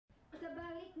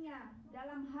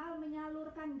dalam hal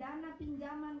menyalurkan dana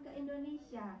pinjaman ke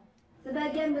Indonesia.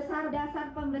 Sebagian besar dasar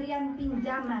pemberian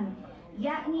pinjaman,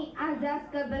 yakni azas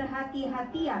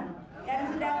keberhati-hatian, dan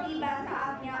sudah tiba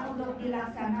saatnya untuk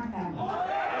dilaksanakan.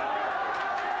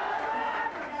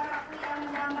 Saudaraku yang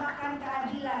mendambakan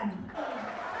keadilan,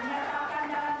 menyatakan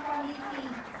dalam kondisi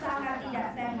sangat tidak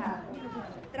sehat.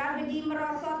 Tragedi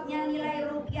merosotnya nilai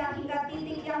rupiah hingga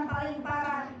titik yang paling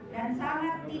parah dan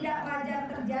sangat tidak wajar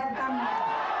terjadi.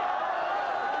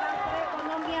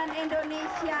 Perekonomian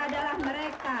Indonesia adalah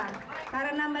mereka,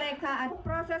 karena mereka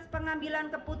proses pengambilan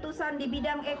keputusan di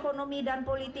bidang ekonomi dan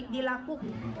politik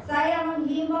dilakukan. Saya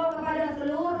menghimbau kepada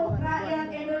seluruh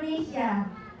rakyat Indonesia,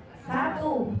 1.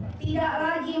 Tidak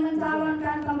lagi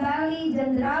mencalonkan kembali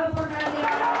Jenderal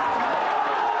Purnawirawan.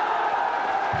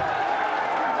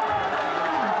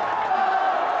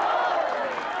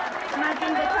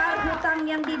 Semakin besar hutang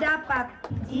yang didapat,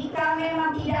 jika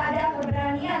memang tidak ada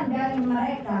keberanian dari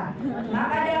mereka,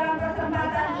 maka dalam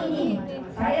kesempatan ini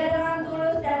saya dengan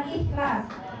tulus dan ikhlas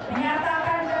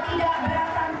menyatakan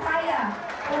ketidakberatan saya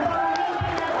untuk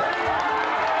memimpin negara.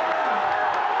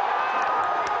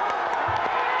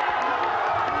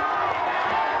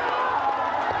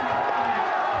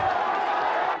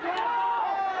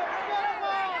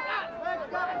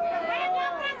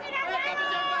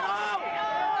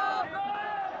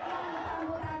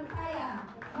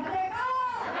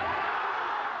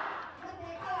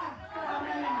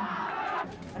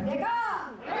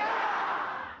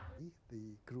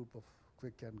 The group of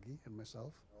Ke-25 and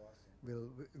myself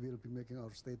will be making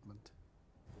our statement.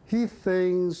 He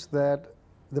thinks that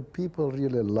the people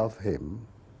really love him,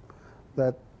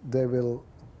 that they will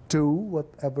do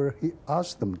whatever he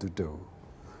asks them to do.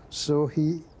 So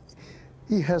he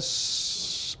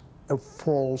has a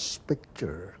false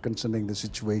picture concerning the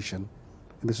situation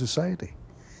in the society.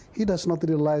 He does not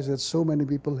realize that so many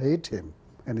people hate him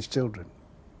and his children.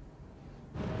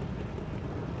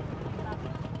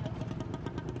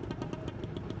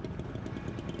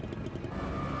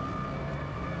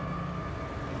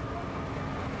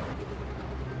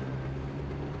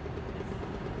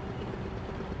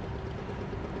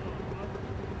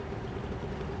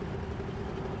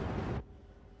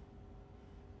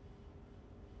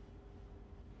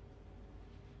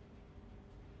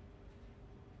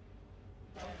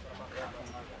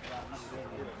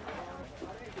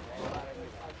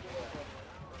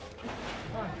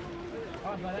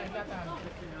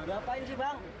 Ngapain sih,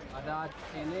 Bang? Ada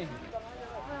ini.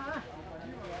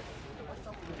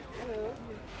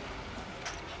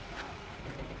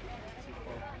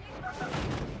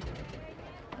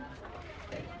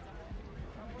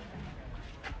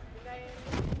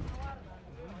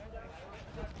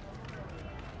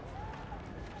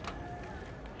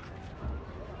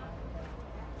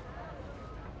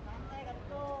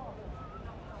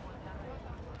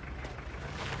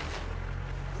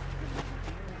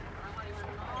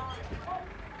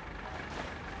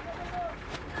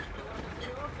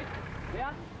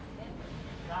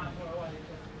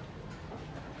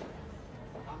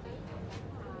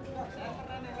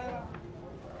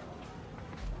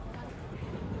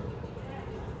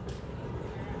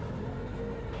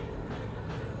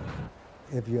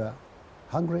 If you are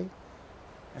hungry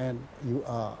and you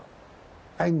are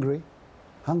angry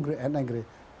and angry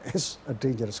is a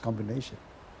dangerous combination.